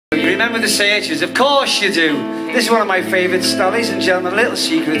remember the Searchers? Of course you do. This is one of my favourites, ladies and gentlemen. A little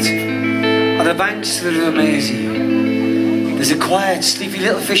secret. On the banks of the River Mersey, there's a quiet, sleepy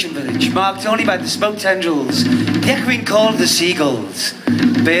little fishing village marked only by the smoke tendrils, the echoing call of the seagulls,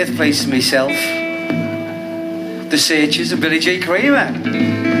 birthplace of myself, the Searchers, and Billy J. Kramer.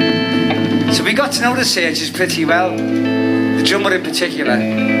 So we got to know the Searchers pretty well, the drummer in particular.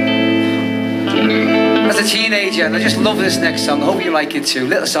 As a teenager, and I just love this next song. I hope you like it too.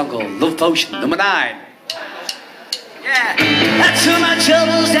 Little song called Love Potion, number 9. Yeah. I took my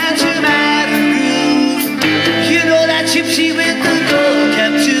troubles down to my groove. You know that gypsy with the gold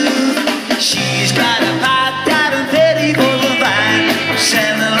cap too. She's got a pipe down and petty golden vine,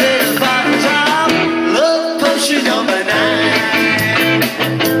 selling little bottles of Love Potion number 9.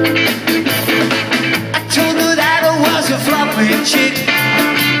 I told her that I was a floppy chick.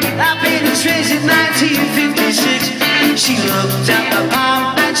 I've been in Swiss in 1956. She looked at my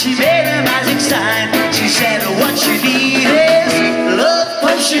palm and she made a magic sign. She said, what you need is Love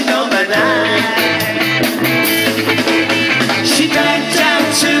Potion number 9. She bent down,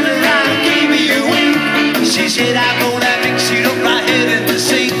 turned around, gave me a wink. She said, I'm gonna mix it up right here in the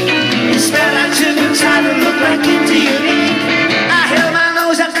sink. It smelled like turpentine and looked like Indian ink. I held my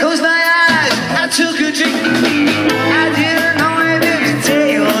nose, I closed my eyes, I took a drink. I didn't know if it was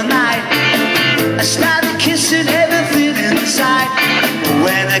day or night. I started kissing everything inside.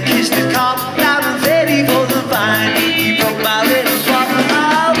 When I kissed the cop, down and ready for the vine, he broke my little bottle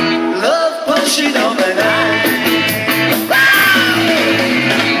of Love Potion number 9.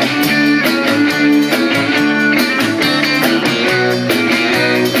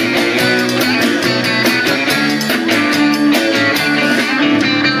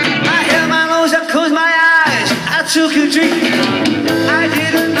 Took a drink. I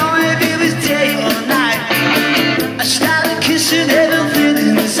didn't know if it was day or night. I started kissing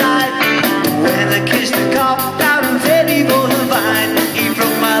everything inside. When I kissed the cop down and ready for the vine, he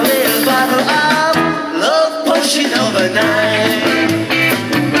broke my little bottle of Love Potion number 9.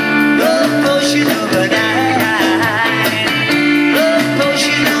 Love Potion number 9. Love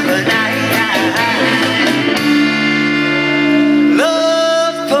Potion number 9.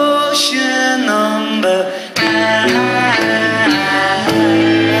 Love Potion number 9.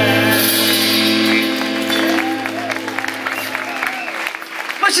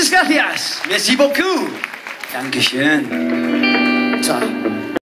 Muchas gracias. Merci beaucoup. Dankeschön. Ciao.